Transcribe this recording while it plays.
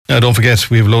Now, don't forget,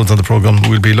 we have loads on the programme.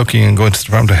 We'll be looking and going to the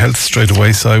Department of Health straight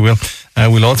away, so I will.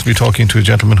 We'll also be talking to a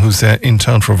gentleman who's in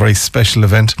town for a very special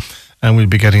event, and we'll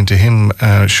be getting to him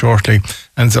shortly.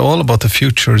 And it's all about the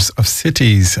futures of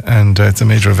cities, and it's a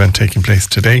major event taking place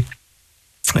today.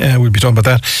 We'll be talking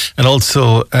about that. And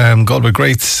also Galway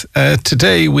Greats.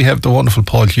 Today we have the wonderful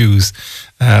Paul Hughes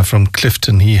from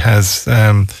Clifton. He has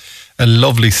a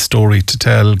lovely story to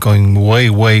tell, going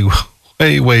way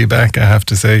back, I have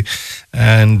to say.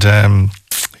 And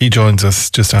he joins us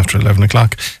just after 11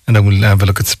 o'clock, and then we'll have a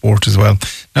look at sport as well.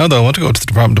 Now, though, I want to go to the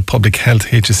Department of Public Health,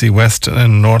 HSE West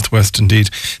and North West indeed.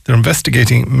 They're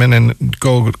investigating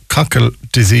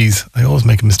meningococcal disease. I always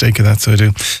make a mistake of that, so I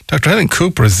do. Dr. Helen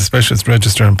Cooper is the Specialist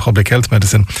Registrar in Public Health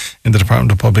Medicine in the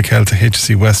Department of Public Health,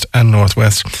 HSE West and North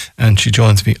West, and she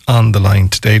joins me on the line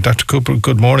today. Dr. Cooper,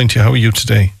 good morning to you. How are you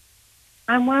today?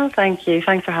 I'm well, thank you.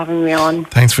 Thanks for having me on.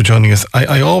 Thanks for joining us.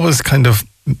 I always kind of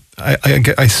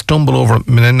I stumble over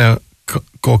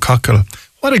meningococcal.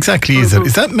 What exactly is it?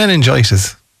 Is that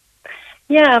meningitis?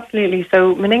 Yeah, absolutely.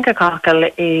 So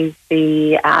meningococcal is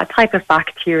the type of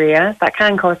bacteria that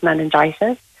can cause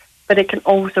meningitis, but it can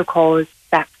also cause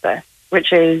sepsis,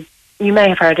 which is, you may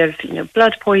have heard of,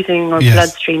 blood poisoning or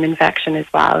bloodstream infection as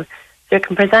well. So it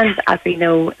can present, as we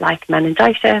know, like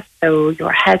meningitis, so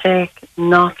your headache,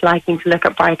 not liking to look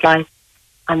at bright lights,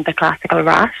 and the classical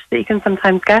rash that you can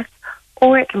sometimes get.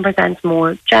 Or it can present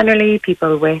more generally,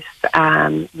 people with,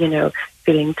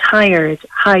 feeling tired,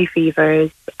 high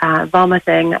fevers,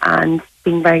 vomiting, and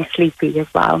being very sleepy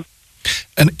as well.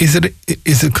 And is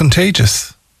it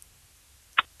contagious?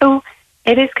 So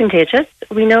it is contagious.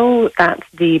 We know that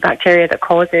the bacteria that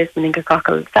causes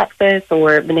meningococcal sepsis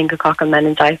or meningococcal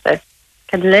meningitis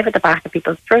can live at the back of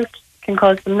people's throats, can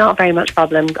cause them not very much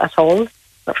problems at all,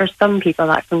 but for some people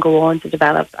that can go on to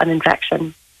develop an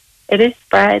infection. It is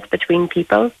spread between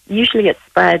people. Usually it's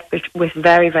spread with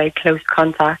very, very close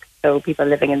contact, so people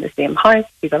living in the same house,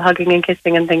 people hugging and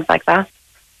kissing and things like that.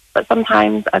 But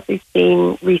sometimes, as we've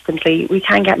seen recently, we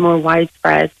can get more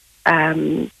widespread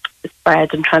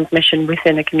spread and transmission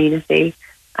within a community,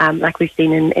 like we've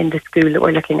seen in the school that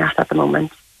we're looking at the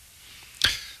moment.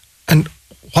 And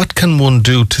what can one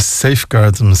do to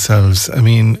safeguard themselves? I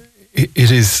mean,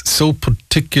 it is so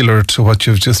particular to what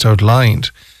you've just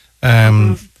outlined.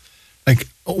 Like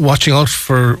watching out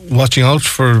for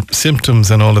symptoms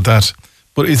and all of that.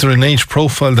 But is there an age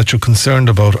profile that you're concerned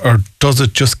about, or does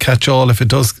it just catch all if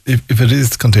it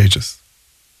is contagious?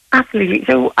 Absolutely.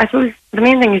 So I suppose the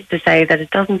main thing is to say that it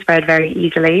doesn't spread very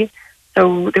easily.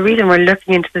 So the reason we're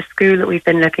looking into the school that we've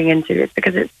been looking into is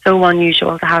because it's so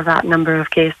unusual to have that number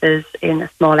of cases in a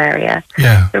small area.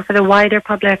 Yeah. So for the wider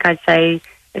public, I'd say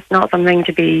it's not something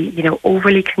to be,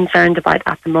 overly concerned about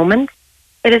at the moment.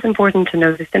 It is important to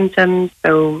know the symptoms,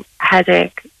 so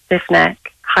headache, stiff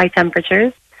neck, high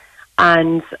temperatures,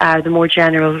 and the more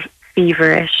general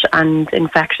feverish and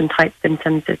infection-type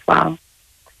symptoms as well.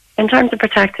 In terms of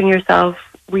protecting yourself,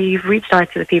 we've reached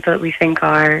out to the people that we think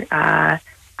are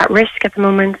at risk at the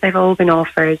moment. They've all been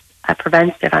offered a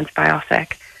preventative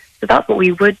antibiotic. So that's what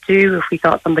we would do if we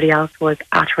thought somebody else was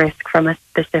at risk from a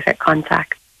specific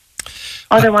contact.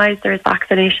 Otherwise, there is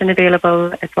vaccination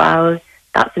available as well.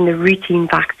 That's in the routine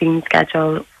vaccine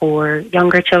schedule for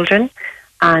younger children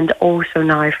and also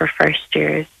now for first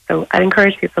years. So I'd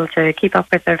encourage people to keep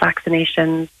up with their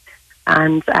vaccinations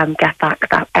and get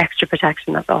that extra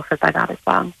protection that's offered by that as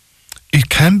well. It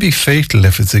can be fatal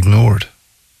if it's ignored.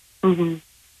 Mm-hmm.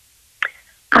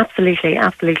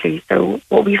 Absolutely. So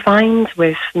what we find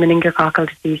with meningococcal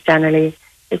disease generally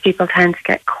is people tend to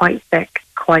get quite sick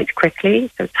quite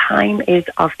quickly. So time is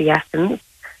of the essence.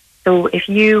 So if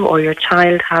you or your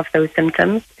child have those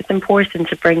symptoms, it's important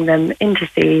to bring them in to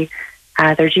see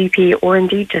their GP, or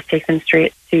indeed just take them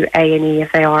straight to A&E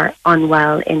if they are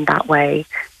unwell in that way.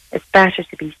 It's better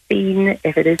to be seen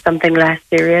if it is something less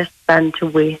serious than to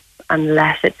wait and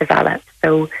let it develop.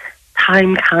 So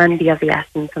time can be of the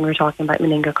essence when we're talking about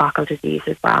meningococcal disease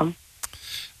as well.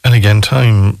 And again,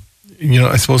 time,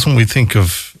 I suppose when we think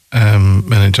of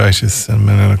meningitis and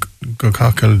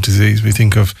meningococcal disease, we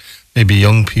think of maybe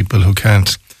young people who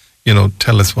can't,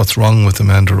 tell us what's wrong with them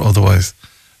and or otherwise.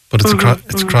 But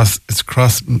it's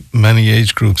across many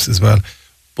age groups as well.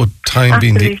 But time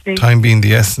being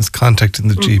the essence, contacting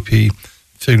the GP,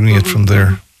 figuring it from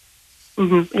there.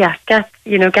 Mm-hmm. Yeah, get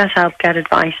help, get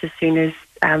advice as soon as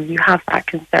you have that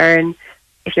concern.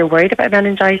 If you're worried about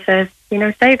meningitis,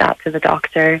 say that to the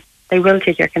doctor. They will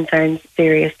take your concerns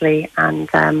seriously and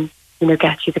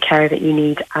get you the care that you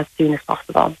need as soon as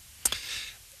possible.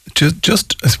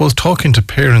 Just, I suppose, talking to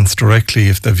parents directly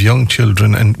if they have young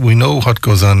children, and we know what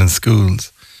goes on in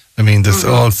schools, I mean, there's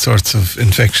all sorts of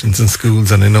infections in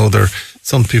schools, and I know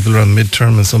some people are on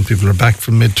midterm and some people are back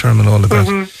from midterm and all of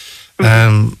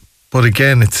that. But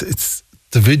again, it's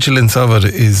the vigilance of it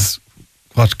is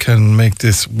what can make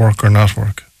this work or not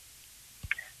work.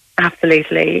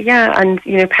 Absolutely, yeah. And,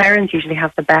 parents usually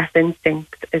have the best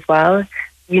instinct as well.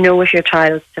 If your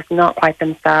child's just not quite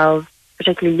themselves,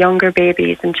 particularly younger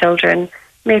babies and children,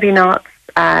 maybe not,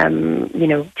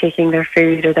 taking their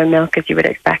food or their milk as you would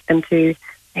expect them to,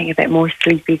 being a bit more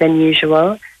sleepy than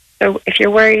usual. So if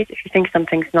you're worried, if you think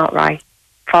something's not right,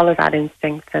 follow that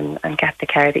instinct and get the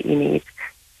care that you need.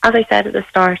 As I said at the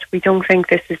start, we don't think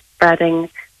this is spreading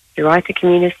throughout the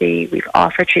community. We've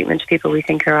offered treatment to people we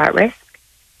think are at risk.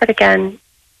 But again,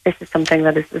 this is something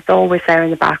that is always there in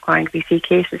the background. We see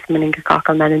cases of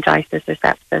meningococcal meningitis or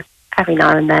sepsis every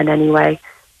now and then anyway.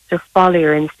 So follow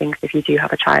your instincts if you do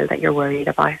have a child that you're worried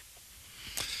about.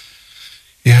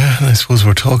 Yeah, and I suppose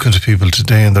we're talking to people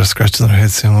today and they're scratching their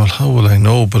heads saying, well, how will I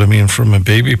know? But I mean, from a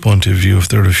baby point of view, if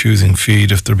they're refusing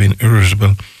feed, if they're being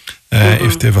irritable,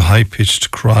 if they have a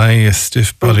high-pitched cry, a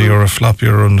stiff body or a floppy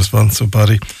or unresponsive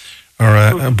body, or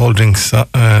a bulging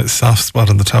soft spot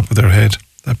on the top of their head,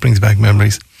 that brings back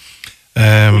memories.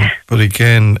 But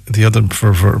again, the other,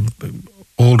 for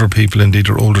older people indeed,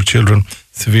 or older children,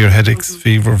 severe headaches,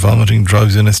 fever, vomiting,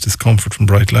 drowsiness, discomfort from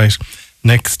bright light,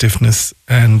 neck stiffness,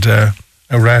 and a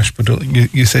rash. But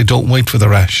you say don't wait for the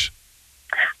rash.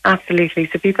 Absolutely.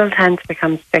 So people tend to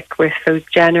become sick with those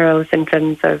general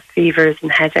symptoms of fevers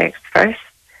and headaches first,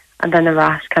 and then the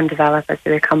rash can develop as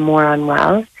they become more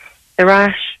unwell. The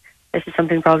rash, this is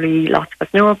something probably lots of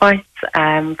us know about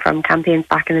from campaigns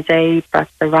back in the day, but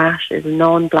the rash is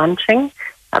non-blanching.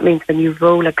 That means when you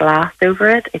roll a glass over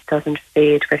it, it doesn't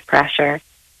fade with pressure.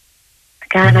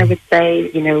 Again, I would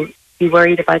say, be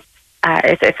worried about,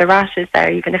 if the rash is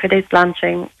there, even if it is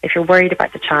blanching, if you're worried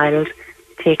about the child,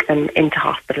 take them into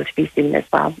hospital to be seen as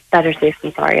well. Better safe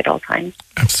than sorry at all times.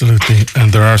 Absolutely.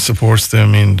 And there are supports there,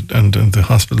 and the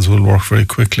hospitals will work very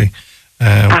quickly.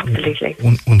 Absolutely.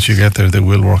 Once you get there, they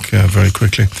will work very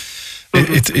quickly.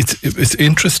 It's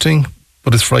interesting,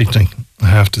 but it's frightening, I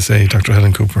have to say, Dr.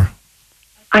 Helen Cooper.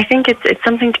 I think it's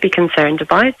something to be concerned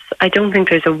about. I don't think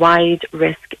there's a wide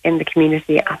risk in the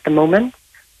community at the moment,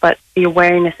 but the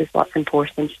awareness is what's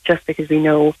important, just because we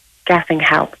know getting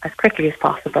help as quickly as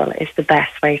possible is the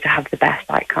best way to have the best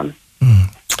outcome.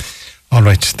 All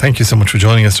right. Thank you so much for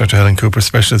joining us, Dr. Helen Cooper,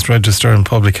 Specialist Registrar in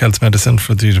Public Health Medicine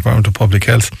for the Department of Public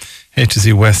Health,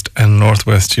 HSE West and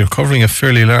Northwest. You're covering a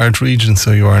fairly large region,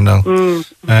 so you are now. Oh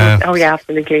yeah,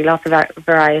 absolutely. Lots of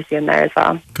variety in there as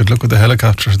well. Good luck with the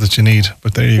helicopter that you need,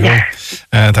 but there you go.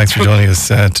 Thanks for joining us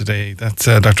today. That's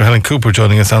Dr. Helen Cooper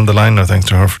joining us on the line now. Thanks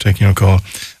to her for taking your call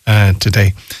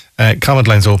today. Comment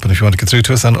lines open if you want to get through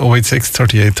to us on 086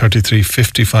 38 33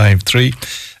 55 3.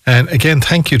 And again,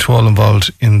 thank you to all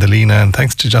involved in the Lean On.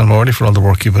 Thanks to John Morley for all the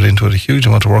work you put into it. A huge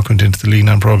amount of work went into the Lean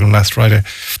On programme last Friday.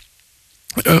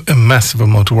 A massive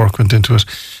amount of work went into it.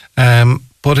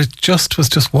 But it was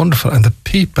just wonderful. And the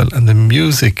people and the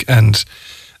music and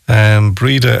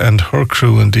Breda and her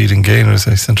crew indeed in Gaynors.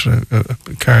 I sent her a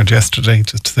card yesterday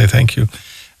just to say thank you.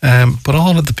 But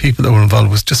all of the people that were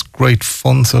involved was just great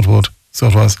fun, so it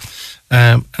was.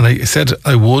 And I said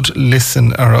I would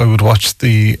listen or I would watch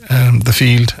the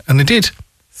field, and I did.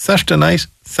 Saturday night,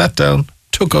 sat down,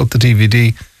 took out the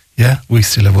DVD. Yeah, we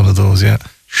still have one of those,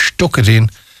 stuck it in,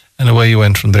 and away you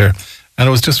went from there. And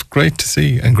it was just great to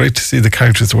see, the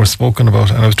characters that were spoken about.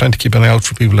 And I was trying to keep an eye out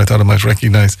for people I thought I might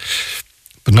recognise.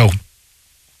 But no,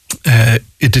 it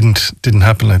didn't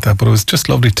happen like that. But it was just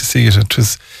lovely to see it. It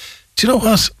was, do you know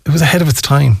what? It was ahead of its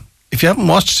time. If you haven't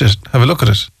watched it, have a look at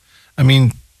it. I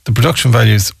mean, the production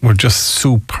values were just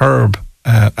superb,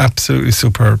 absolutely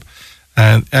superb.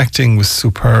 And acting was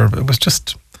superb.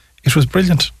 It was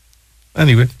brilliant.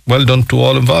 Anyway, well done to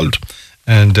all involved.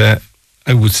 And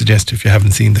I would suggest, if you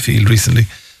haven't seen the field recently,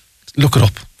 look it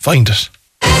up, find it.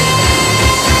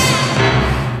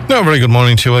 Now, very good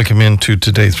morning to you. Welcome into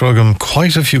today's programme.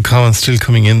 Quite a few comments still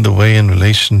coming in the way in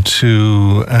relation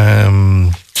to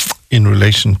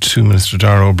Minister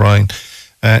Darragh O'Brien.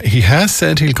 He has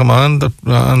said he'll come on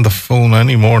the phone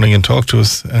any morning and talk to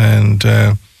us, and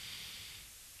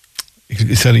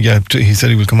he said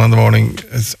he will come on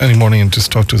any morning and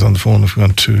just talk to us on the phone if we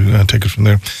want to take it from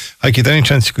there. Hi Keith, any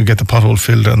chance you could get the pothole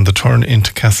filled on the turn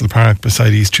into Castle Park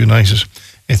beside East United?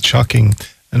 It's shocking.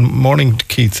 And morning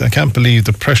Keith, I can't believe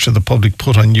the pressure the public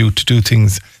put on you to do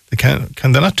things. Can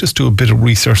they not just do a bit of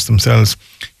research themselves?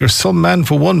 You're some man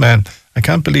for one man. I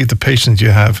can't believe the patience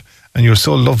you have, and you're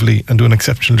so lovely and do an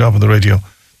exceptional job on the radio.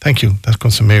 Thank you. That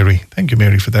comes from Mary. Thank you,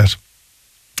 Mary, for that.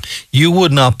 You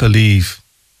would not believe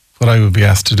what I would be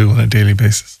asked to do on a daily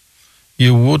basis.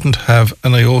 You wouldn't have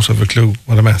an iota of a clue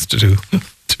what I'm asked to do,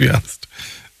 to be honest.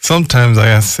 Sometimes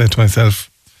I say to myself,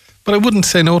 but I wouldn't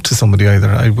say no to somebody either.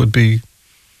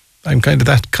 I'm kind of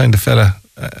that kind of fella.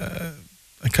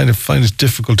 I kind of find it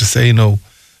difficult to say no.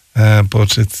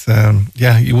 But it's,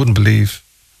 you wouldn't believe,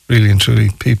 really and truly,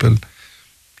 people,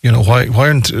 why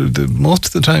aren't, most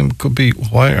of the time could be,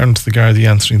 why aren't the Gardaí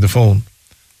answering the phone?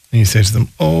 And you say to them,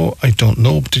 oh, I don't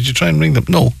know, but did you try and ring them?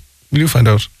 No, will you find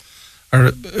out? Or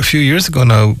a few years ago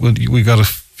now, we got a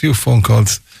few phone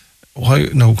calls,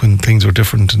 when things were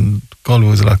different and Galway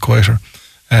was a lot quieter.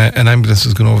 An ambulance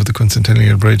was going over the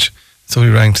Quincentennial Bridge. So he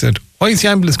rang and said, why is the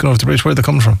ambulance going over the bridge? Where are they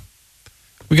coming from?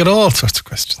 We get all sorts of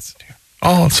questions in here.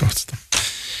 All sorts of them.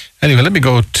 Anyway, let me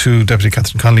go to Deputy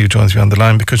Catherine Connolly, who joins me on the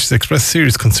line, because she's expressed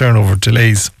serious concern over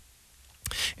delays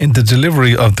in the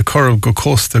delivery of the Coirib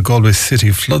Cósta Galway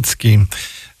City flood scheme.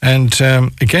 And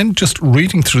again, just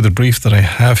reading through the brief that I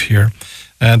have here,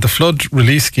 the flood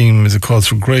relief scheme is a cause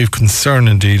for grave concern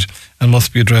indeed, and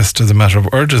must be addressed as a matter of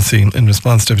urgency. In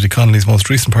response to Deputy Connolly's most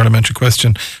recent parliamentary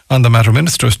question on the matter,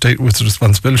 Minister of State with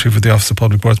responsibility for the Office of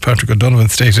Public Works, Patrick O'Donovan,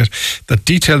 stated that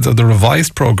details of the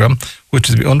revised programme, which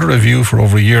has been under review for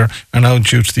over a year, are now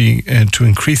due to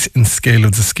increase in scale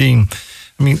of the scheme.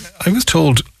 I mean, I was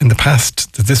told in the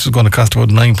past that this was going to cost about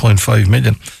 9.5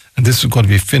 million, and this was going to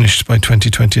be finished by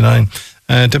 2029.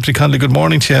 Deputy Connolly, good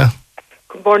morning to you.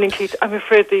 Good morning, Keith. I'm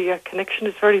afraid the connection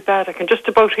is very bad. I can just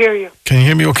about hear you. Can you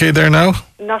hear me okay there now?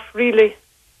 Not really.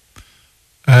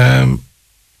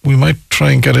 We might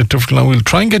try and get it different now. We'll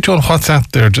try and get you on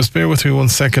WhatsApp there. Just bear with me 1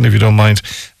 second if you don't mind.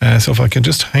 So if I can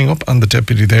just hang up on the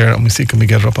deputy there and we see, can we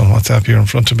get it up on WhatsApp here in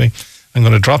front of me? I'm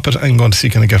going to drop it. I'm going to see,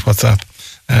 can I get WhatsApp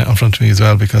in front of me as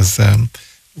well, because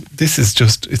this is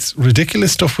just, it's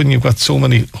ridiculous stuff when you've got so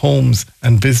many homes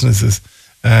and businesses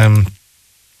that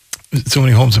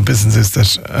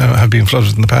have been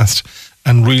flooded in the past,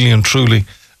 and really and truly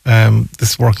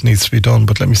this work needs to be done.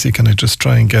 But let me see, can I just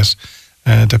try and get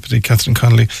Deputy Catherine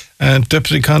Connolly.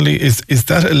 Deputy Connolly, is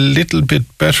that a little bit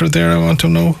better there, I want to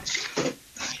know?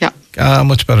 Yeah.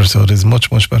 Much better, so it is much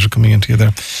better coming into you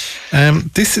there.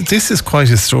 This is quite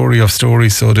a story of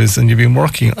stories, so it is, and you've been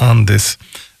working on this.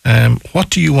 What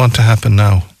do you want to happen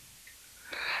now?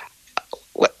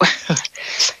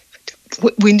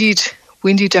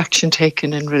 We need action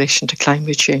taken in relation to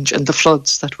climate change and the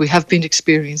floods that we have been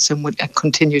experiencing and will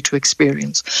continue to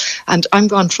experience. And I'm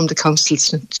gone from the council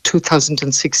since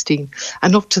 2016.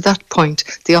 And up to that point,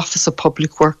 the Office of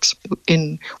Public Works,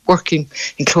 in working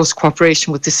in close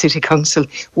cooperation with the City Council,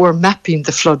 were mapping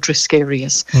the flood risk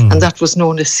areas. And that was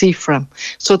known as CFRAM.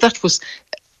 So that was,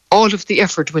 all of the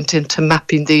effort went into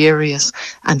mapping the areas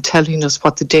and telling us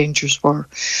what the dangers were.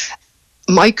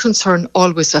 My concern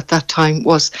always at that time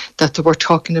was that they were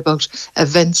talking about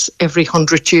events every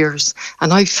 100 years.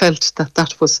 And I felt that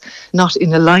that was not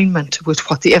in alignment with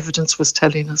what the evidence was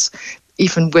telling us,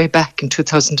 even way back in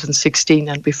 2016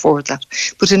 and before that.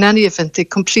 But in any event, they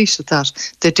completed that.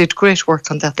 They did great work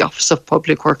on that, the Office of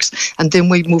Public Works. And then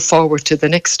we move forward to the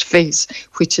next phase,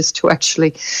 which is to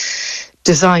actually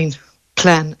design,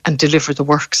 plan and deliver the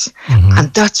works.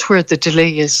 And that's where the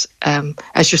delay is.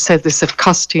 As you said, there's a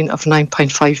costing of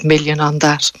 9.5 million on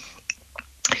that.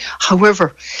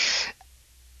 However,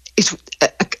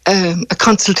 a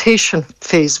consultation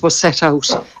phase was set out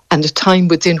and a time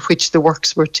within which the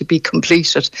works were to be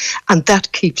completed, and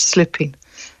that keeps slipping.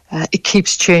 It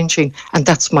keeps changing, and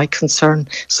that's my concern.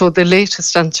 So the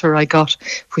latest answer I got,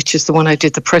 which is the one I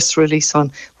did the press release on,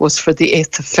 was for the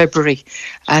 8th of February.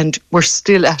 And we're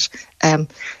still at a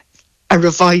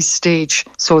revised stage.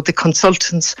 So the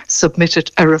consultants submitted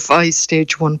a revised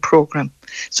stage 1 programme.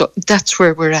 So that's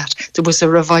where we're at. There was a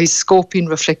revised scoping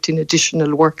reflecting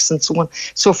additional works and so on.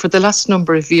 So for the last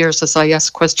number of years, as I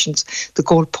ask questions, the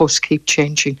goalposts keep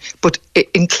changing. But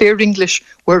in clear English,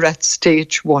 we're at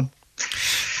stage 1.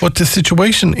 But the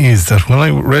situation is that when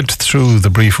I read through the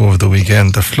brief over the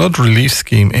weekend, the flood relief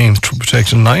scheme aims to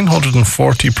protect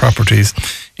 940 properties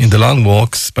in the Long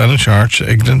Walk, Spanish Arch,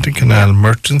 Eglinton Canal,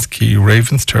 Merchants Quay,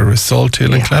 Ravens Terrace, Salt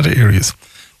Hill and Claddagh areas.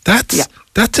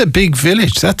 That's a big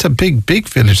village. That's a big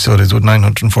village, so it is, with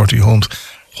 940 homes.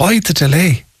 Why the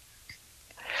delay?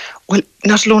 Well,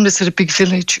 not alone is it a big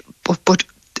village, but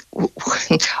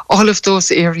all of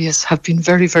those areas have been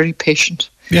very, very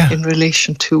patient. In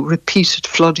relation to repeated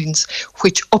floodings,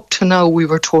 which up to now we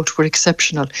were told were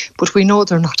exceptional. But we know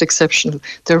they're not exceptional.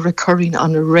 They're recurring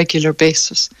on a regular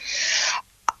basis.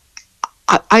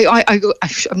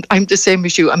 I'm the same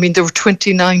as you. I mean, there were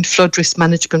 29 flood risk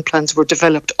management plans were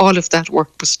developed. All of that work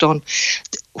was done.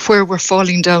 where we're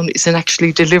falling down is in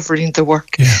actually delivering the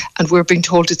work. And we're being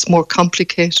told it's more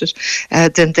complicated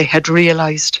than they had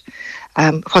realised.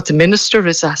 What the Minister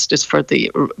has asked is for the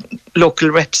local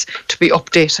reps to be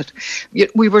updated.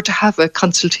 We were to have a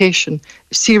consultation,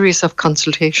 a series of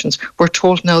consultations. We're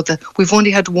told now that we've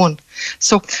only had one.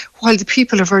 So while the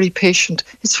people are very patient,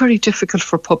 it's very difficult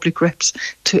for public reps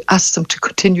to ask them to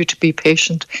continue to be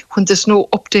patient when there's no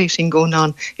updating going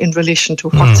on in relation to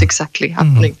what's exactly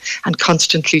happening and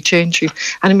constantly changing.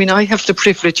 And I mean, I have the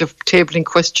privilege of tabling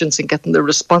questions and getting the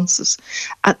responses.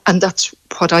 And that's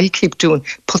what I keep doing,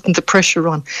 putting the pressure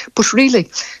on. But really,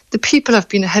 the people have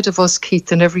been ahead of us,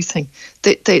 Keith, and everything.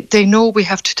 They know we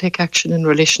have to take action in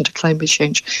relation to climate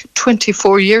change.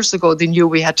 24 years ago, they knew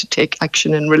we had to take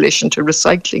action in relation to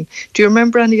recycling. Do you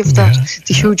remember any of that?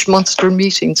 The huge monster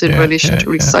meetings in relation to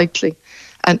recycling.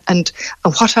 And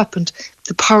what happened?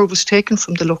 The power was taken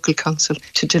from the local council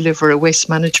to deliver a waste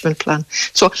management plan.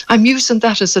 So I'm using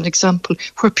that as an example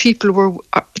where people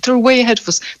they're way ahead of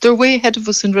us. They're way ahead of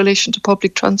us in relation to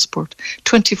public transport.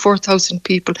 24,000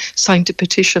 people signed a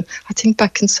petition, I think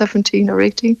back in 17 or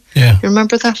 18. Yeah. You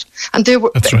remember that? And they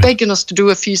were begging us to do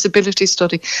a feasibility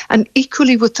study. And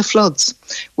equally with the floods,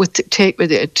 with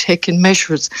taking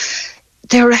measures,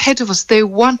 they're ahead of us. They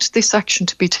want this action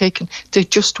to be taken. They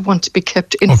just want to be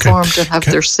kept informed and have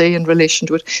their say in relation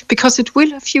to it, because it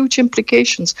will have huge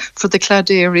implications for the Clad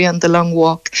area and the Long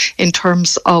Walk in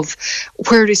terms of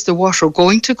where is the water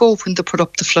going to go when they put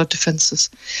up the flood defences.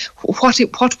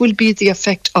 What will be the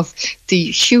effect of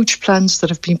the huge plans that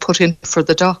have been put in for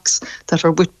the docks that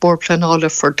are with Bord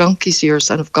Pleanála for donkey's years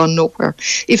and have gone nowhere?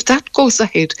 If that goes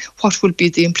ahead, what will be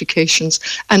the implications?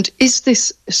 And is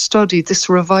this study, this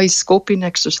revised scoping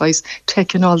exercise,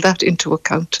 taking all that into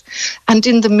account? And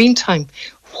in the meantime,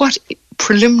 what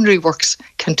preliminary works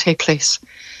can take place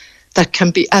that can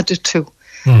be added to?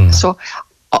 So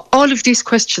all of these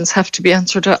questions have to be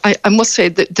answered. I must say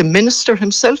that the Minister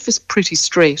himself is pretty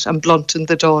straight and blunt in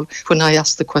the Dáil when I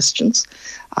ask the questions.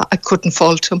 I couldn't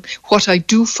fault him. What I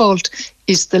do fault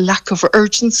is the lack of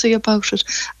urgency about it,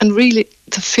 and really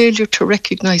the failure to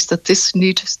recognise that this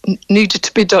needed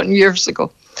to be done years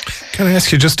ago. Can I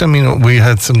ask you just, I mean, we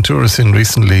had some tourists in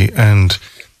recently and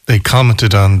they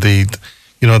commented on the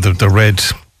red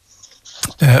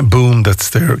boom that's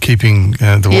there keeping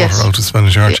the water out of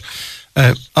Spanish Arch.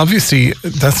 Obviously,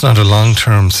 that's not a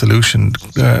long-term solution.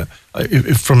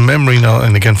 If from memory now,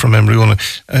 and again from memory,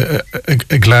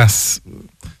 a glass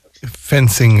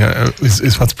fencing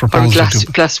is what's proposed.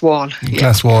 Glass wall.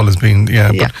 Glass wall has been,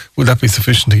 but will that be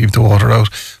sufficient to keep the water out?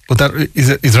 But that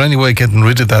is there any way of getting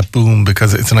rid of that boom,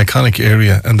 because it's an iconic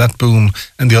area, and that boom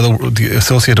and the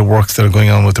associated works that are going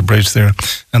on with the bridge there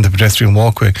and the pedestrian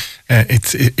walkway,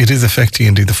 it is affecting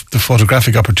indeed the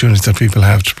photographic opportunities that people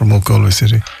have to promote Galway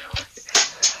City.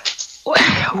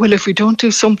 Well, if we don't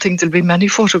do something, there'll be many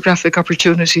photographic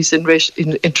opportunities in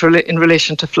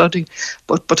relation to flooding.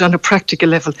 But on a practical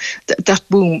level, that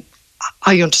boom,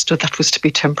 I understood that was to be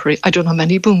temporary. I don't know how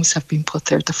many booms have been put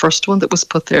there. The first one that was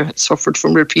put there had suffered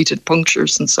from repeated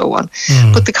punctures and so on.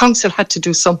 But the council had to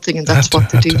do something, and that's what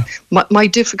they did. My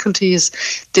difficulty is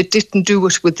they didn't do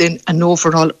it within an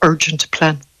overall urgent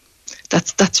plan.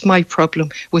 That's my problem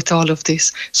with all of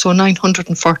this. So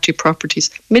 940 properties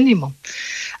minimum.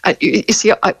 You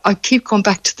see, I keep going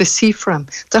back to the CFRAM.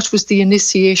 That was the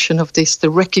initiation of this, the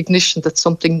recognition that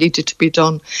something needed to be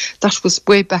done. That was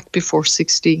way back before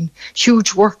 16.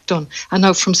 Huge work done. And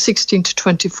now from 16 to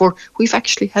 24, we've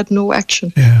actually had no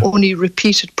action. Only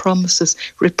repeated promises,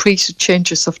 repeated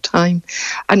changes of time.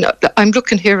 And I'm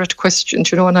looking here at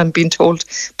questions, and I'm being told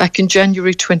back in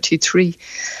January 23,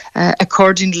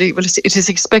 accordingly, well, it is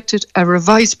expected a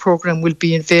revised programme will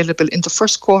be available in the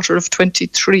first quarter of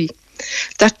 23.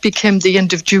 That became the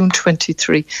end of June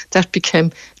 23. That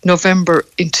became November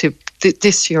into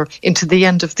this year, into the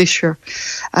end of this year.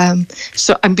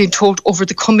 So I'm being told over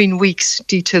the coming weeks,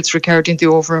 details regarding the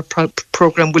overall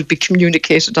programme will be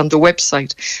communicated on the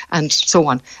website and so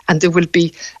on. And there will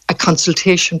be a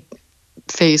consultation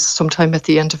phase sometime at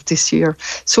the end of this year.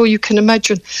 So you can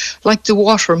imagine, like the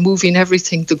water moving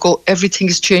everything, everything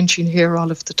is changing here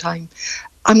all of the time.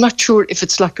 I'm not sure if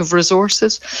it's lack of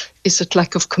resources, is it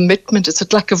lack of commitment, is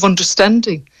it lack of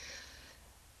understanding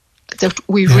that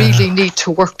we really need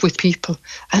to work with people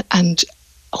and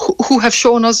who have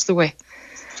shown us the way.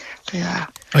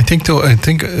 I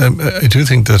do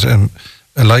think that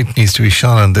a light needs to be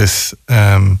shone on this,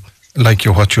 like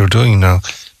what you're doing now,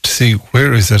 to see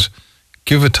where is it,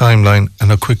 give a timeline, and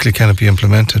how quickly can it be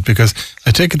implemented. Because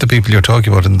I take it the people you're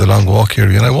talking about in the Long Walk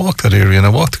area, and I walk that area and I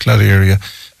walk the Clad area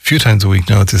a few times a week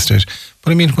now at this stage.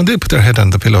 But I mean, when they put their head on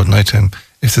the pillow at night time,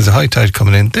 if there's a high tide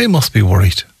coming in, they must be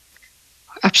worried.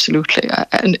 Absolutely,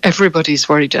 and everybody's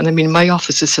worried. And I mean, my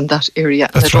office is in that area,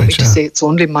 and I don't mean to say it's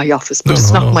only my office, but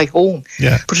it's not my home.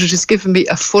 Yeah. But it has given me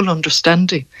a full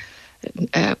understanding.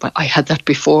 But I had that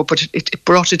before, but it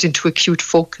brought it into acute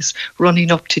focus,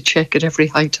 running up to check at every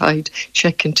high tide,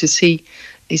 checking to see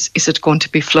is it going to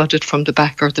be flooded from the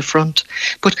back or the front.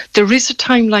 But there is a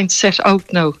timeline set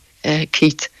out now,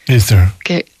 Keith. Is there?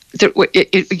 Okay.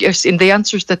 Yes, in the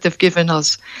answers that they've given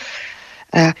us.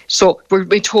 So we're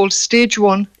being told stage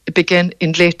 1 began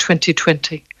in late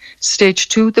 2020. Stage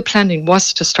 2, the planning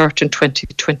was to start in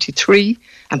 2023,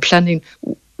 and planning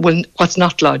was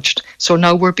not lodged. So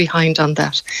now we're behind on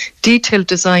that. Detailed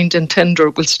design and tender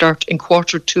will start in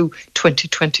Q2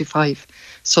 2025.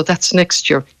 So that's next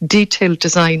year. Detailed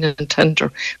design and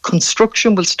tender.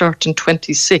 Construction will start in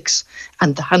 26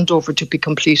 and the handover to be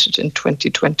completed in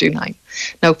 2029.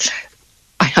 Now,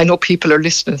 I know people are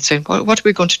listening and saying, well, what are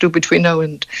we going to do between now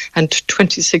and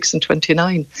 26 and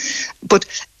 29? But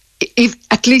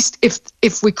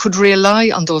if we could rely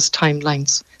on those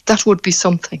timelines, that would be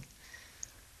something.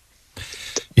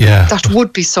 Yeah. That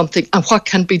would be something. And what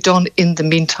can be done in the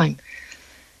meantime?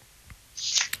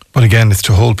 But again, it's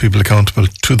to hold people accountable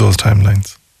to those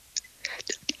timelines.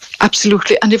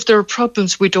 Absolutely. And if there are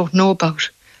problems we don't know about,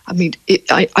 I mean,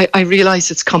 I realise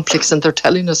it's complex and they're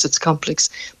telling us it's complex,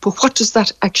 but what does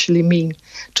that actually mean?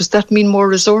 Does that mean more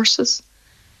resources?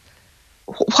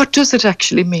 What does it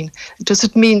actually mean? Does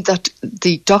it mean that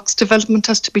the docks development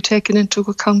has to be taken into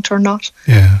account or not?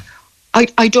 Yeah.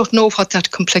 I don't know what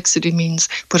that complexity means,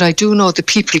 but I do know the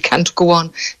people can't go on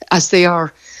as they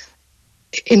are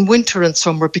in winter and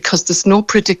summer because there's no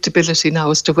predictability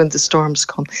now as to when the storms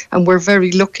come. And we're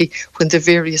very lucky when the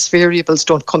various variables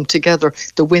don't come together,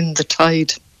 the wind, the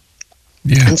tide,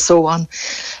 and so on.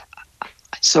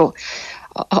 So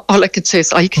all I can say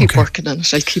is I keep working on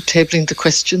it. I keep tabling the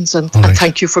questions and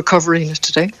thank you for covering it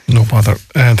today. No bother.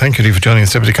 Thank you, Lee, for joining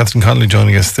us. Deputy Catherine Connolly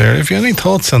joining us there. If you have any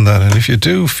thoughts on that, and if you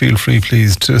do, feel free,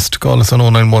 please, just call us on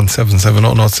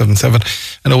 09177 0077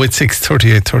 and 086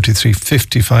 38 33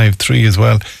 55 3 as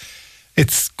well.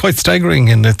 It's quite staggering,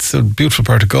 and it's a beautiful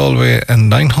part of Galway, and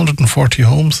 940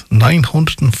 homes,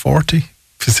 940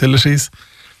 facilities.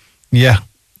 Yeah.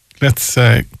 Let's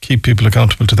keep people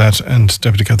accountable to that, and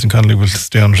Deputy Catherine Connolly will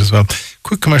stay on it as well.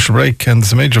 Quick commercial break, and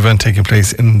there's a major event taking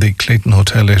place in the Clayton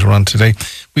Hotel later on today.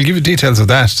 We'll give you details of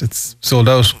that. It's sold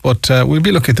out, but we'll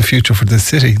be looking at the future for this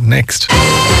city next.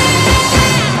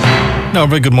 Now, a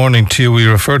very good morning to you. We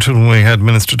referred to when we had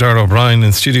Minister Darragh O'Brien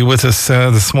in studio with us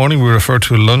this morning. We referred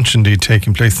to a lunch indeed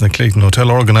taking place in the Clayton Hotel,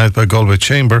 organised by Galway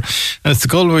Chamber, and it's the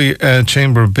Galway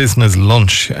Chamber Business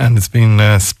Lunch, and it's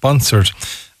been sponsored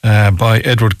by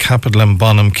Edward Capital and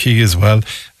Bonham Key as well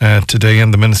today,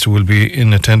 and the Minister will be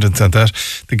in attendance at that.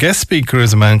 The guest speaker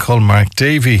is a man called Mark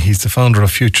Davey. He's the founder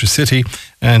of Future City,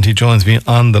 and he joins me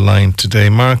on the line today.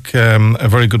 Mark, a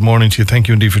very good morning to you. Thank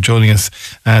you indeed for joining us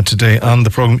today on the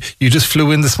programme. You just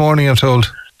flew in this morning, I'm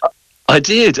told. I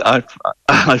did. I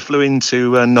flew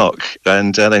into Knock,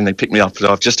 and then they picked me up.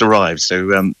 I've just arrived,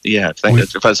 so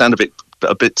if I sound a bit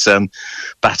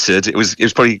battered, it was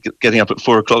probably getting up at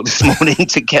 4:00 this morning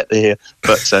to get there,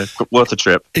 but worth a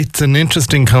trip. It's an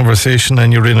interesting conversation,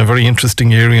 and you're in a very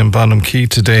interesting area in Bonham Key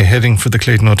today, heading for the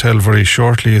Clayton Hotel very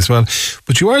shortly as well.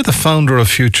 But you are the founder of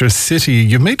Future City.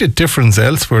 You've made a difference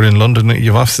elsewhere in London.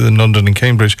 You have offices in London and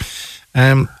Cambridge.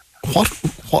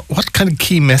 What kind of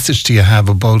key message do you have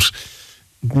about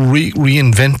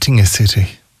reinventing a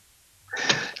city?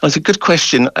 That's a good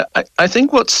question. I think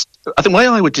the way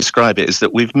I would describe it is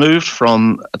that we've moved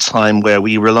from a time where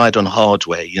we relied on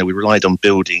hardware. You know, we relied on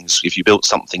buildings. If you built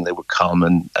something, they would come,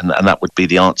 and that would be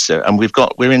the answer. And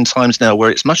we're in times now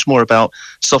where it's much more about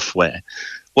software.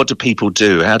 What do people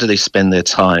do? How do they spend their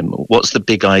time? What's the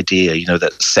big idea,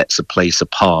 that sets a place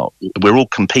apart? We're all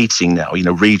competing now,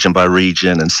 region by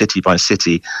region and city by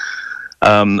city.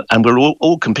 And we're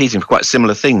all competing for quite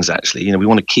similar things, actually. We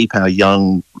want to keep our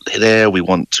young there. We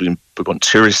want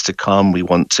tourists to come. We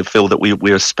want to feel that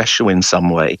we're special in some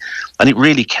way, and it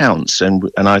really counts.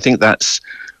 And I think that's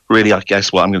really, I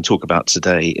guess, what I'm going to talk about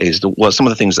today is some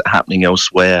of the things that are happening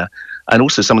elsewhere, and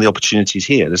also some of the opportunities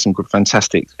here. There's some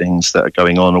fantastic things that are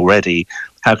going on already.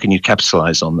 How can you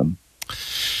capitalise on them?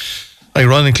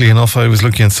 Ironically enough, I was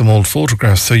looking at some old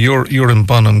photographs. So you're in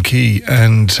Bonham Key,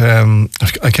 and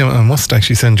I must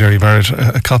actually send Jerry Barrett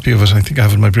a copy of it. I think I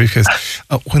have it in my briefcase.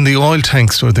 When the oil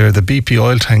tanks were there, the BP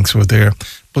oil tanks were there,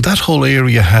 but that whole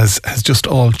area has just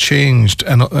all changed,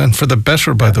 and for the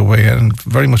better, by the way, and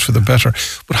very much for the better.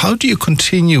 But how do you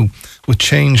continue with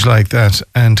change like that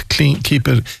and keep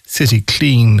a city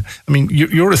clean? I mean,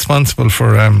 you're responsible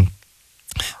for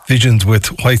Visions with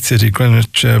White City,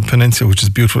 Greenwich Peninsula, which is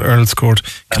beautiful, Earl's Court,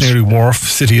 Canary Wharf,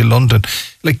 City of London.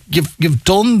 Like, you've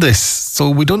done this, so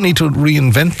we don't need to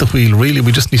reinvent the wheel, really.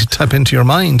 We just need to tap into your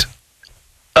mind.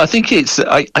 I think it's.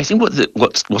 I think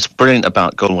what's brilliant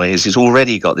about Galway is it's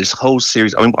already got this whole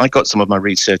series. I mean, I got some of my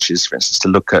researchers, for instance, to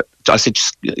look at. I said,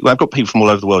 I've got people from all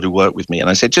over the world who work with me, and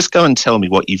I said, just go and tell me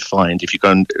what you find if you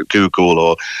go and Google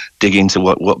or dig into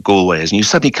what Galway is, and you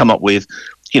suddenly come up with,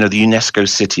 the UNESCO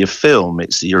City of Film.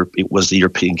 It was the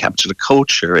European Capital of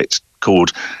Culture. It's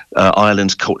called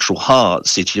Ireland's Cultural Heart,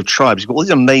 City of Tribes. You've got all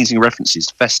these amazing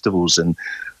references, festivals and.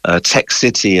 Tech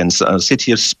City and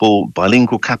City of Sport,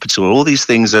 bilingual capital, all these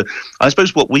things are, I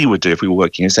suppose, what we would do if we were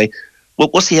working and say, well,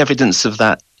 what's the evidence of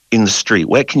that in the street?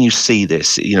 Where can you see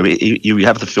this? You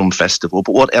have the film festival,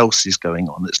 but what else is going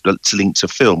on that's linked to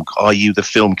film? Are you the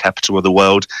film capital of the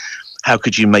world? How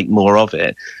could you make more of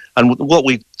it? And what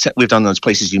we've done in those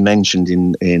places you mentioned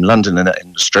in London and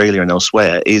in Australia and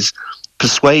elsewhere is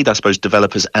persuade, I suppose,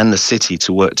 developers and the city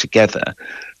to work together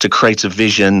to create a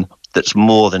vision that's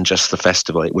more than just the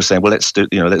festival. It was saying, well, let's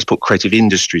put creative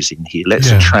industries in here.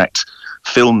 Let's attract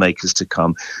filmmakers to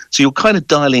come. So you're kind of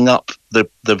dialing up the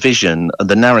vision and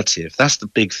the narrative. That's the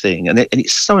big thing. And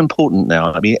it's so important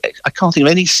now. I mean, I can't think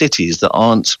of any cities that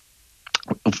aren't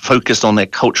focused on their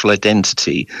cultural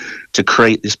identity to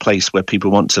create this place where people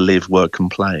want to live, work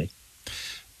and play.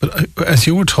 But as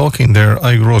you were talking there,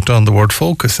 I wrote down the word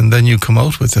focus, and then you come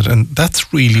out with it. And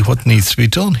that's really what needs to be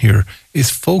done here, is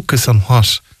focus on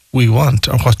what we want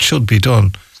or what should be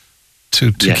done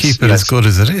to keep it as good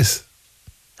as it is.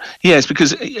 Yes,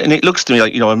 because, and it looks to me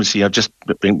like, obviously I've just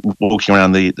been walking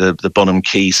around the Bonham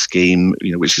Quay scheme,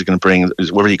 which is going to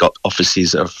we've already got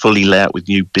offices that are fully let out with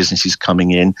new businesses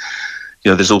coming in.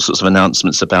 There's all sorts of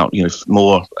announcements about,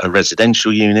 more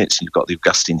residential units. You've got the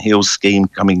Augustine Hills scheme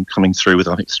coming through with,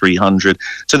 I think, 300.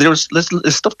 So there's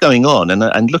stuff going on.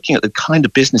 And looking at the kind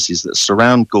of businesses that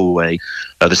surround Galway,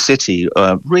 the city,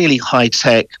 really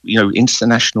high-tech,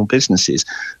 international businesses.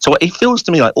 So it feels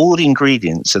to me like all the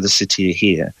ingredients of the city are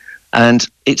here. And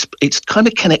it's kind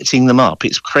of connecting them up.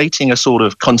 It's creating a sort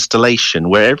of constellation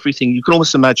where everything, you can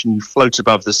almost imagine you float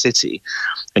above the city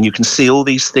and you can see all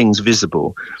these things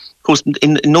visible. Of course,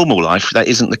 in normal life, that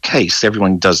isn't the case.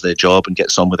 Everyone does their job and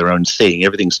gets on with their own thing.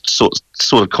 Everything's sort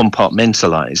of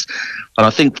compartmentalized. And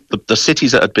I think the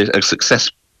cities that are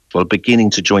successful are beginning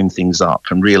to join things up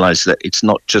and realize that it's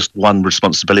not just one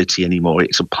responsibility anymore.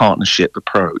 It's a partnership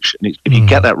approach. And if you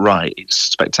get that right, it's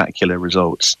spectacular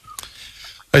results.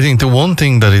 I think the one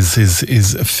thing that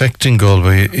is affecting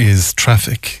Galway is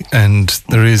traffic, and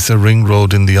there is a ring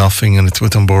road in the offing, and it's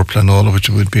with An Bord Pleanála, which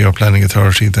would be our planning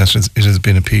authority, that it has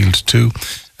been appealed to,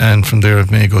 and from there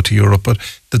it may go to Europe. But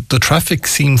the traffic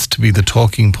seems to be the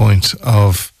talking point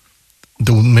of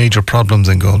the major problems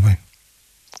in Galway.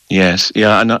 Yes,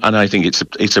 yeah, and I think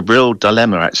it's a real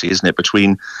dilemma, actually, isn't it,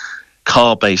 between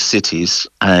car-based cities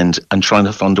and trying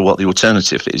to find what the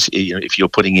alternative is. If you're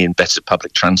putting in better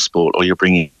public transport, or you're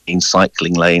bringing in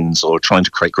cycling lanes, or trying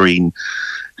to create green,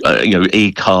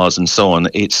 e-cars and so on.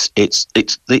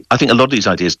 I think a lot of these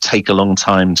ideas take a long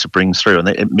time to bring through, and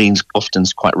it means often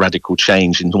quite radical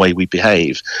change in the way we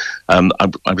behave. I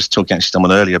was talking actually to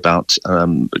someone earlier about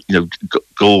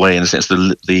Galway, in a sense,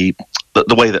 the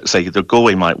way that, say, the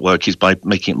Galway might work is by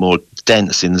making it more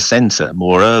dense in the centre,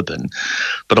 more urban.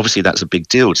 But obviously that's a big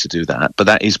deal to do that. But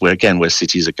that is where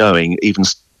cities are going, even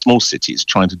small cities,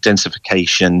 trying to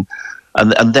densification,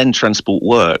 and then transport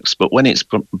works. But when it's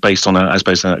based on, a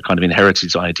kind of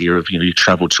inherited idea of, you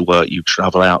travel to work, you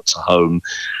travel out to home,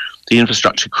 the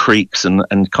infrastructure creaks and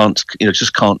can't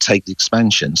take the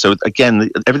expansion. So again,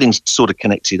 everything's sort of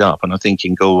connected up. And I think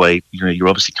in Galway, you're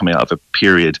obviously coming out of a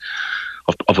period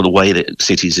of the way that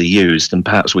cities are used, and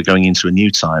perhaps we're going into a new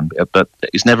time, but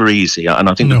it's never easy. And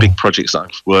I think the big projects that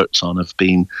I've worked on have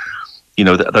been,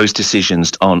 those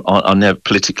decisions are never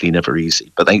politically never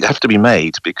easy, but they have to be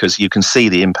made, because you can see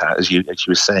the impact, as you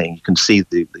were saying, you can see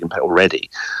the impact already.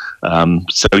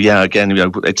 So yeah, again,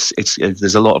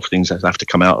 there's a lot of things that have to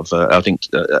come out of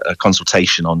a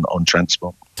consultation on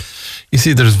transport. You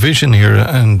see, there's vision here,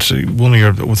 and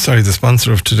the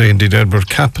sponsor of today, indeed, Edward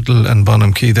Capital and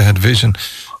Bonham Quay, they had vision,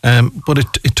 but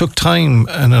it took time,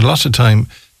 and a lot of time,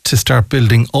 to start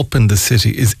building up in the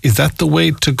city. Is that the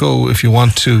way to go if you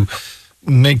want to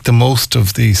make the most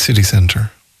of the city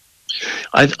centre?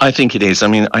 I think it is. I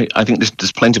mean, I think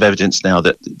there's plenty of evidence now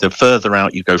that the further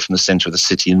out you go from the centre of the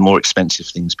city, the more expensive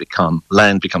things become.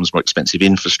 Land becomes more expensive.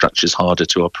 Infrastructure is harder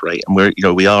to operate, and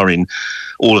we are in,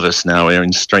 all of us now are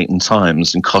in straitened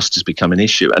times, and cost has become an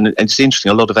issue. And it's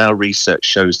interesting. A lot of our research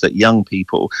shows that young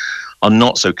people are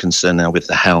not so concerned now with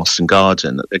the house and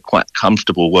garden. They're quite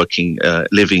comfortable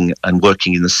living and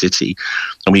working in the city.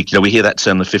 And we hear that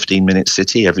term, the 15-minute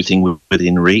city, everything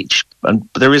within reach. But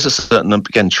there is a certain,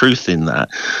 again, truth in that.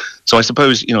 So I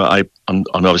suppose, I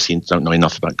obviously don't know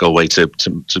enough about Galway to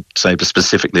say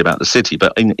specifically about the city,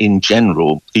 but in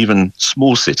general, even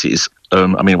small cities,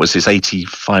 it was this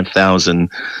 85,000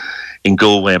 in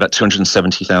Galway, about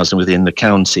 270,000 within the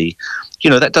county.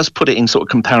 That does put it in sort of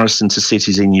comparison to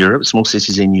cities in Europe, small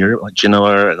cities in Europe like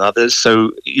Genoa and others.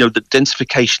 So, the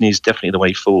densification is definitely the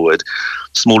way forward.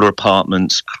 Smaller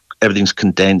apartments, everything's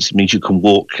condensed. It means you can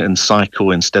walk and cycle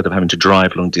instead of having to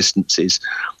drive long distances.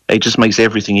 It just makes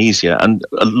everything easier. And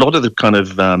a lot of the kind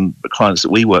of clients that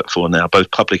we work for now,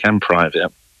 both public and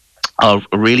private, are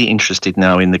really interested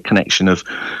now in the connection of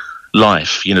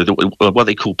life, what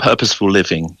they call purposeful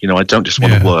living. I don't just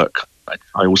want to work.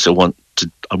 I also want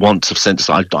to sense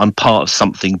that I'm part of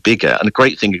something bigger. And the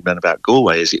great thing about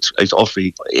Galway is it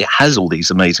has all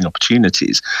these amazing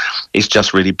opportunities. It's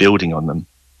just really building on them.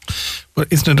 But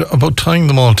isn't it about tying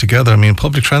them all together? I mean,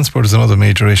 public transport is another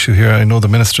major issue here. I know the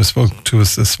Minister spoke to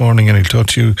us this morning and he'll talk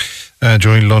to you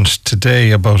during lunch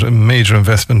today about a major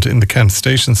investment in the Kent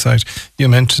Station site. You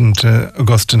mentioned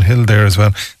Augustine Hill there as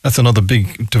well. That's another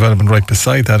big development right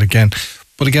beside that again.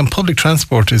 But again, public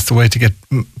transport is the way to get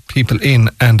people in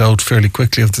and out fairly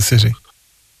quickly of the city.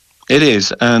 It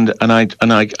is, and I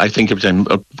think of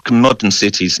modern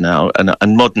cities now,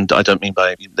 and modern. I don't mean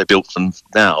by they're built from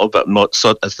now, but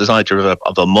as the idea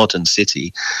of a modern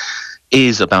city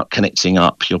is about connecting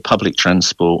up your public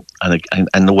transport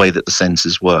and the way that the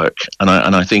centres work. And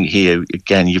I think here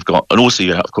again you've got, and also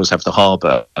you of course have the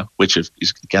harbour, which is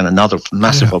again another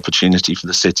massive opportunity for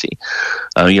the city.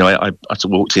 I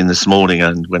walked in this morning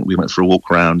and we went for a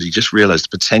walk around. You just realised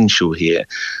the potential here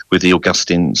with the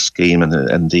Augustine scheme and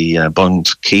the Bond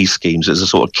Quay schemes as a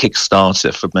sort of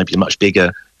kickstarter for maybe a much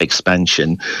bigger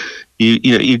expansion.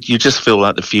 You just feel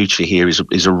like the future here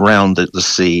is around the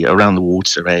sea, around the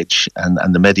water edge,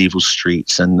 and the medieval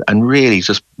streets, and really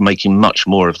just making much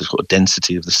more of the sort of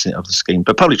density of the scheme.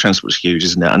 But public transport is huge,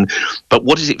 isn't it? But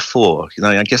what is it for?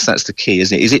 I guess that's the key,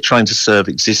 isn't it? Is it trying to serve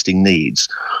existing needs,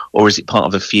 or is it part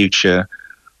of a future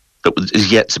that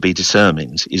is yet to be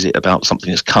determined? Is it about something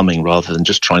that's coming rather than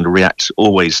just trying to react?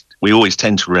 We always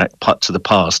tend to react to the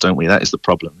past, don't we? That is the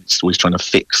problem. It's always trying to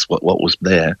fix what was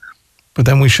there. But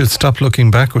then we should stop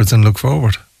looking backwards and look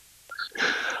forward.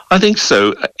 I think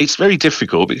so. It's very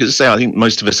difficult because, I think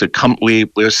most of us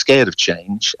we're scared of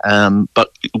change,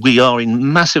 but we are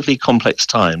in massively complex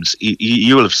times.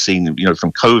 You will have seen,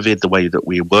 from COVID, the way that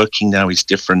we're working now is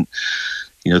different.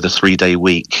 The 3-day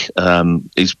week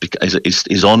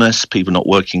is honest. People not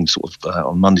working sort of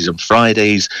on Mondays and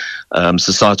Fridays.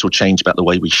 Societal change about the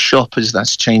way we shop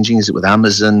that's changing. Is it with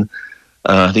Amazon?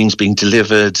 Things being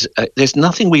delivered. There's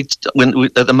nothing at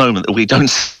the moment that we don't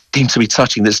seem to be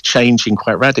touching that's changing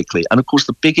quite radically. And of course,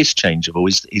 the biggest change of all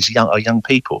is our young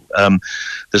people.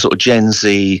 The sort of Gen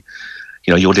Z.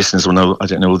 Your listeners will know. I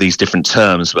don't know all these different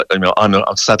terms, but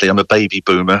sadly I'm a baby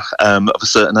boomer of a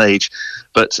certain age.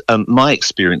 But my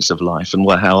experience of life and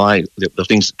the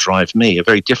things that drive me are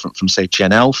very different from, say,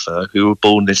 Gen Alpha, who were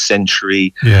born this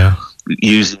century. Yeah.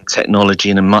 Using technology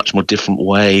in a much more different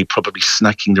way, probably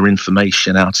snacking their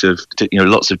information out of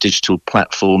lots of digital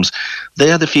platforms.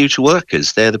 They are the future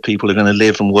workers. They're the people who are going to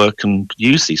live and work and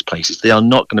use these places. They are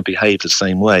not going to behave the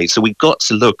same way. So we've got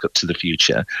to look up to the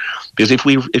future, because if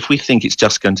we think it's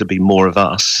just going to be more of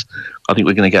us, I think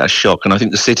we're going to get a shock. And I think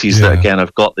the cities that again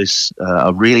have got this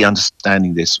are really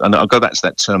understanding this. And I'll go back to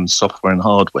that term, software and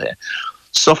hardware.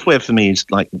 Software for me is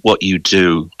like what you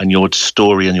do and your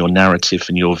story and your narrative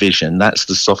and your vision. That's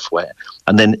the software.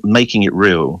 And then making it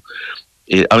real.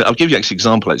 I'll give you an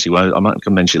example, actually. I might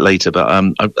mention it later, but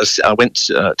I went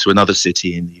to another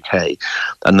city in the UK,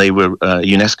 and they were a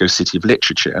UNESCO City of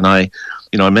Literature. And I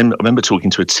remember talking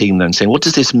to a team there and saying, "What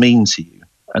does this mean to you?"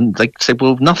 And they said,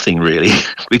 "Well, nothing really.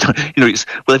 We don't,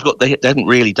 they haven't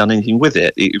really done anything with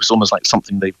it. It was almost like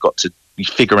something they've got to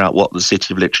figure out what the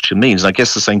City of Literature means." And I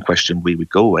guess the same question we would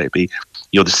Galway would be,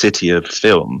 you're the city of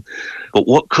film, but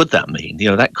what could that mean?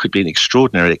 That could be an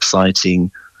extraordinary,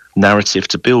 exciting narrative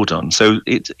to build on. So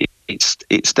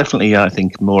it's definitely, I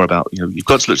think, more about you've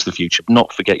got to look to the future, but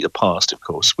not forget the past, of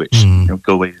course, which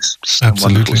Galway is a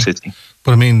wonderful city.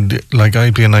 But I mean, like,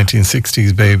 I'd be a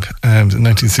 1960s babe,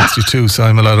 1962, so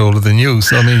I'm a lot older than you.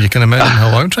 So I mean, you can imagine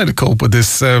how I'm trying to cope with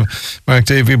this, Mark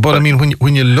Davey. But I mean,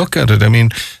 when you look at it, I mean,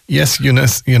 yes,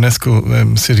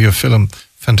 UNESCO City of Film,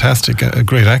 fantastic, a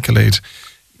great accolade.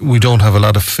 we don't have a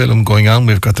lot of film going on.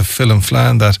 We've got the film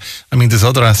flan that, I mean, there's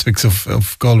other aspects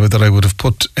of Galway that I would have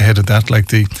put ahead of that, like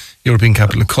the European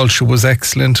Capital of Culture was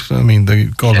excellent. I mean,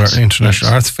 the Galway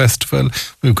International Arts Festival.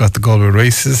 We've got the Galway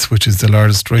Races, which is the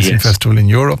largest racing festival in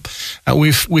Europe.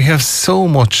 We have so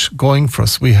much going for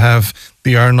us. We have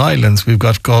the Aran Islands. We've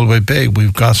got Galway Bay.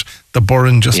 We've got the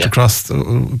Burren just across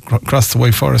the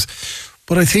way for us.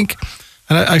 But I think,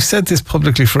 and I've said this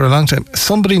publicly for a long time,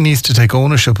 somebody needs to take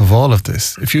ownership of all of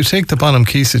this. If you take the Bonham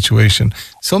Quay situation,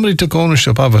 somebody took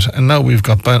ownership of it, and now we've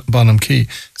got Bonham Quay.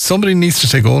 Somebody needs to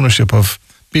take ownership of,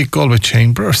 be it Galway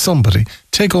Chamber or somebody,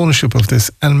 take ownership of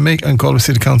this and Galway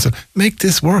City Council, make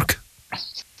this work.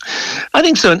 I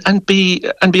think so, and be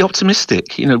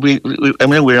optimistic. You know, we're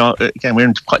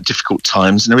in quite difficult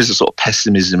times, and there is a sort of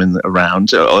pessimism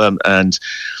around, and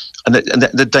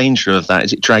the danger of that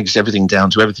is it drags everything down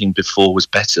to everything before was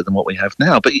better than what we have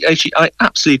now. But actually, I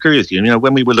absolutely agree with you. You know,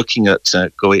 when we were looking at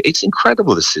Galway, it's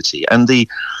incredible, the city, and the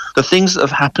things that have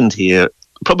happened here,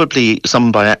 probably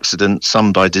some by accident,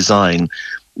 some by design.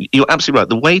 You're absolutely right.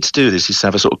 The way to do this is to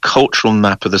have a sort of cultural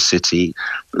map of the city,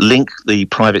 link the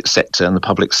private sector and the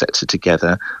public sector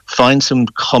together, find some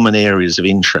common areas of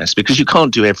interest, because you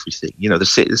can't do everything. You know, the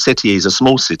city is a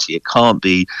small city. It can't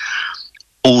be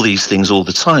all these things all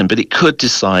the time, but it could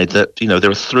decide that, you know,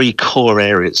 there are three core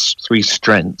areas, three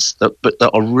strengths that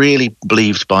are really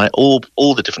believed by all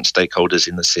the different stakeholders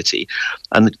in the city,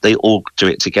 and they all do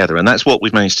it together. And that's what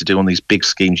we've managed to do on these big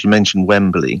schemes. You mentioned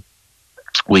Wembley.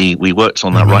 We worked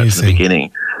on that right from the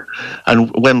beginning, and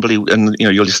Wembley, and you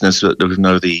know, your listeners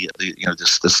know the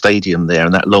stadium there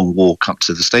and that long walk up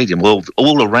to the stadium. Well,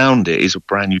 all around it is a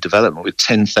brand new development with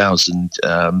 10,000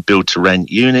 build to rent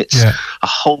units. A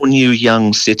whole new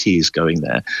young city is going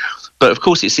there. But of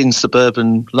course, it's in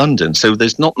suburban London, so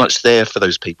there's not much there for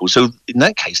those people. So in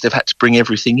that case, they've had to bring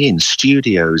everything in.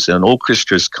 Studios and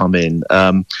orchestras come in.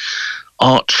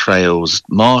 Art trails,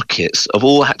 markets have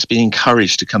all had to be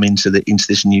encouraged to come into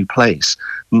this new place.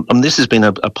 And this has been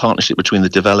a partnership between the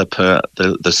developer,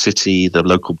 the city, the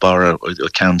local borough, or the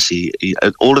county.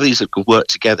 All of these have worked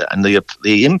together, and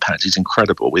the impact is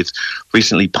incredible. With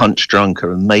recently Punch Drunk,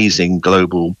 an amazing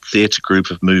global theatre group,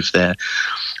 have moved there.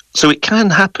 So it can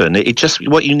happen. It just,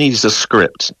 what you need is a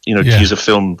script. You know, to use a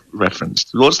film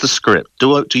reference. What's the script?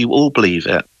 Do you all believe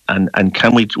it? And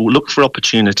can we look for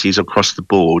opportunities across the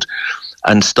board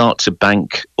and start to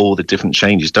bank all the different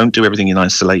changes? Don't do everything in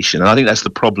isolation. And I think that's the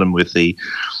problem with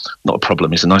not a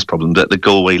problem, it's a nice problem, that the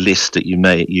Galway list that you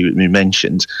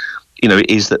mentioned, you know,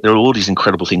 is that there are all these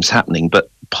incredible things happening, but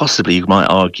possibly you might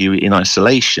argue in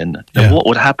isolation. And what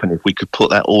would happen if we could put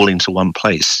that all into one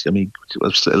place? I mean,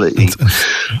 absolutely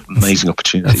amazing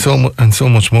opportunity. And so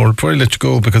much more. Before I let you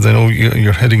go, because I know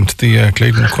you're heading to the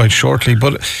Clayton quite shortly,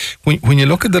 but when you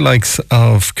look at the likes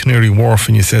of Canary Wharf,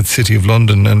 and you said City of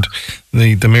London, and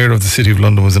the Mayor of the City of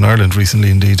London was in Ireland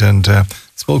recently indeed, and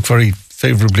spoke very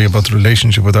favourably about the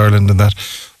relationship with Ireland and that.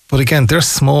 But again, they're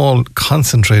small,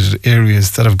 concentrated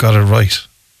areas that have got it right.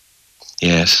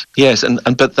 Yes,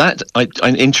 but that,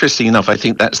 interesting enough, I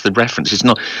think that's the reference. It's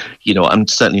not, you know, I'm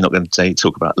certainly not going to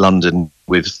talk about London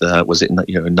with,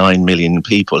 9 million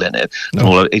people in it.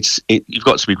 No. You've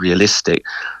got to be realistic.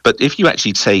 But if you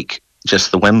actually take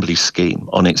just the Wembley scheme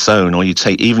on its own, or you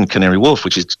take even Canary Wharf,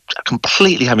 which is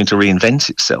completely having to reinvent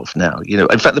itself now. You know,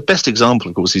 in fact, the best example,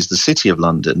 of course, is the City of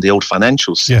London, the old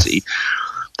financial city.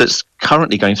 That's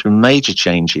currently going through major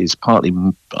changes, partly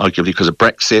arguably because of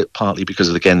Brexit, partly because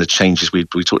of, again, the changes we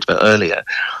talked about earlier.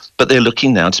 But they're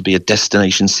looking now to be a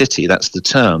destination city, that's the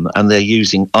term, and they're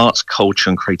using arts, culture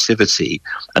and creativity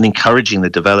and encouraging the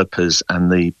developers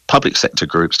and the public sector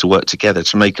groups to work together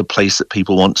to make a place that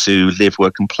people want to live,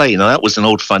 work and play. Now, that was an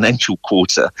old financial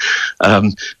quarter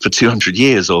for 200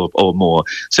 years or more.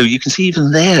 So you can see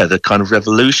even there the kind of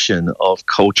revolution of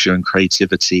culture and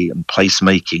creativity and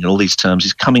placemaking and all these terms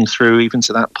is coming through even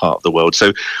to that part of the world.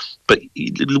 So, but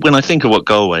when I think of what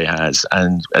Galway has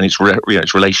and its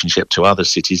relationship to other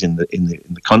cities in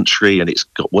the country, and it's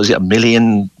got, was it 1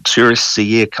 million tourists a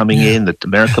year coming in? The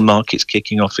American market's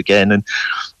kicking off again, and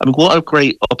I mean, what a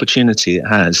great opportunity it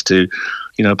has to,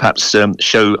 you know, perhaps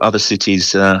show other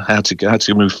cities how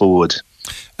to move forward.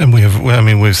 And we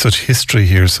have such history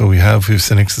here. So we have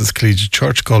St. Nicholas Collegiate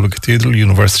Church, Galway Cathedral,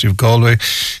 University of Galway,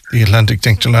 the Atlantic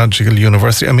Technological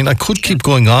University. I mean, I could keep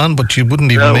going on, but you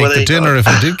wouldn't even make the dinner if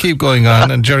I did keep going on.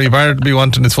 And Jerry Barrett would be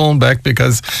wanting his phone back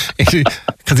because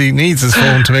he needs his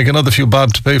phone to make another few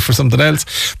bob to pay for something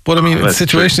else. But I mean, the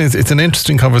situation is, it's an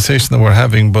interesting conversation that we're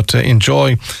having, but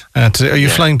enjoy. Are you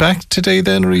flying back today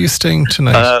then, or are you staying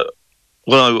tonight?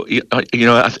 Well,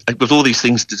 with all these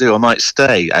things to do, I might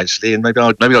stay actually, and maybe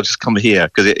I'll just come here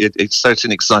because it's such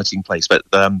an exciting place. But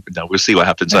we'll see what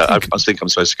happens. I think I'm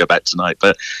supposed to go back tonight,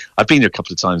 but I've been here a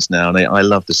couple of times now, and I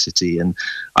love the city, and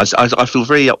I feel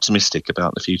very optimistic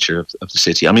about the future of the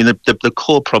city. I mean, the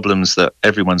core problems that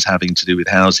everyone's having to do with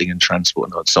housing and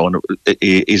transport and so on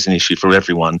is an issue for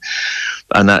everyone,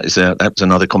 and that's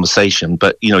another conversation.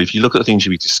 But if you look at the things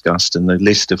we discussed and the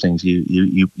list of things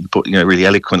you put really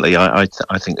eloquently, I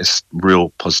think there's real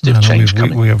positive change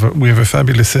coming. We have a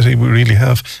fabulous city, we really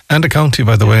have, and a county,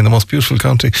 by the way, and the most beautiful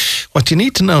county. What you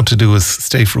need to know to do is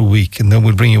stay for a week, and then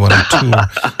we'll bring you on a tour,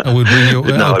 and we'll bring you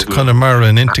out to Connemara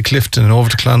and into Clifton and over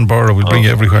to Clonborough. We'll bring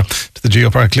you everywhere to the Geo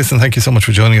Park. Listen, thank you so much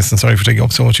for joining us, and sorry for taking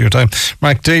up so much of your time.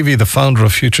 Mark Davey, the founder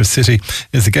of Future City,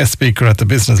 is a guest speaker at the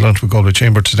Business Lunch with Galway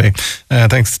Chamber today.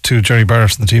 Thanks to Jerry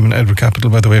Barrett and the team in Edward Capital,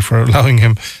 by the way, for allowing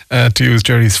him to use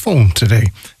Jerry's phone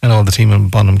today, and all the team in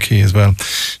Bonham Key as well.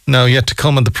 Now, yet to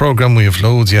come on the programme, we have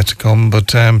loads yet to come, but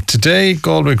today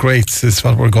Galway Greats is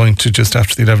what we're going to just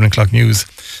after the 11 o'clock news.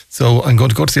 So I'm going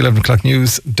to go to the 11 o'clock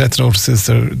news, death notices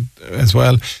as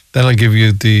well, then I'll give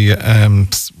you the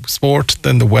sport,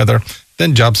 then the weather,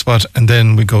 then Job Spot, and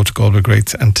then we go to Galway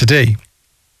Greats. And today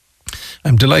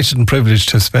I'm delighted and privileged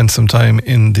to have spent some time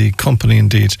in the company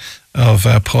indeed of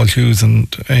Paul Hughes and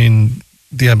in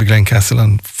the Abbey Castle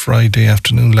on Friday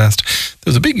afternoon last.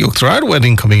 There was a big Youghtrard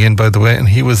wedding coming in, by the way, and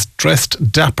he was dressed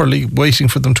dapperly, waiting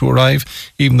for them to arrive,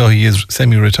 even though he is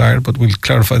semi-retired, but we'll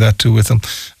clarify that too with him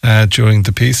during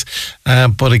the piece.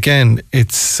 But again,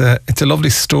 it's a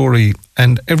lovely story,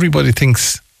 and everybody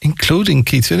thinks, including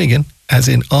Keith Finnegan, as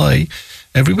in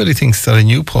everybody thinks that I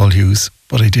knew Paul Hughes,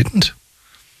 but I didn't.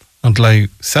 Until I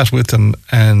sat with him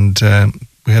and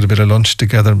we had a bit of lunch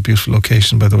together, beautiful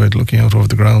location, by the way, looking out over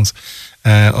the grounds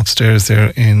upstairs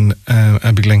there in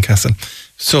Abbey Castle.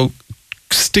 So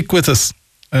stick with us.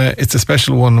 It's a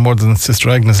special one, more than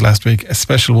Sister Agnes last week, a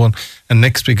special one, and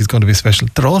next week is going to be special.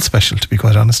 They're all special, to be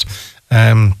quite honest.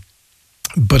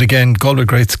 But again, Galway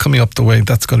Greats coming up the way,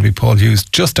 that's going to be Paul Hughes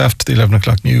just after the 11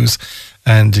 o'clock news,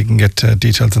 and you can get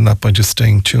details on that by just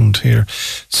staying tuned here.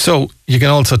 So you can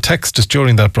also text us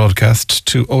during that broadcast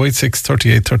to 086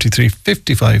 38 33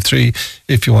 55 3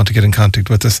 if you want to get in contact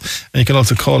with us, and you can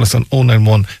also call us on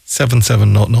 091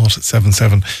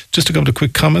 770077. Just a couple of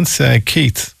quick comments.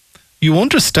 Keith, you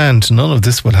understand none of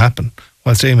this will happen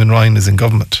whilst Eamon Ryan is in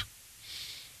government.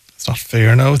 It's not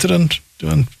fair now, is it,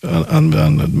 on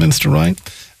Minister Ryan?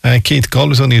 Keith,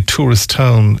 Galway's only a tourist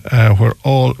town where have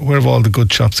all the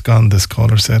good shops gone, this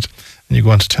caller said. And you go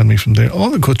on to tell me from there,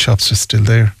 all the good shops are still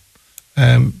there.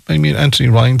 Anthony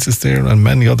Ryan's is there and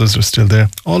many others are still there.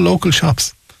 All local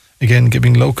shops. Again,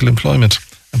 giving local employment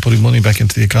and putting money back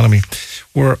into the economy.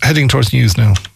 We're heading towards news now.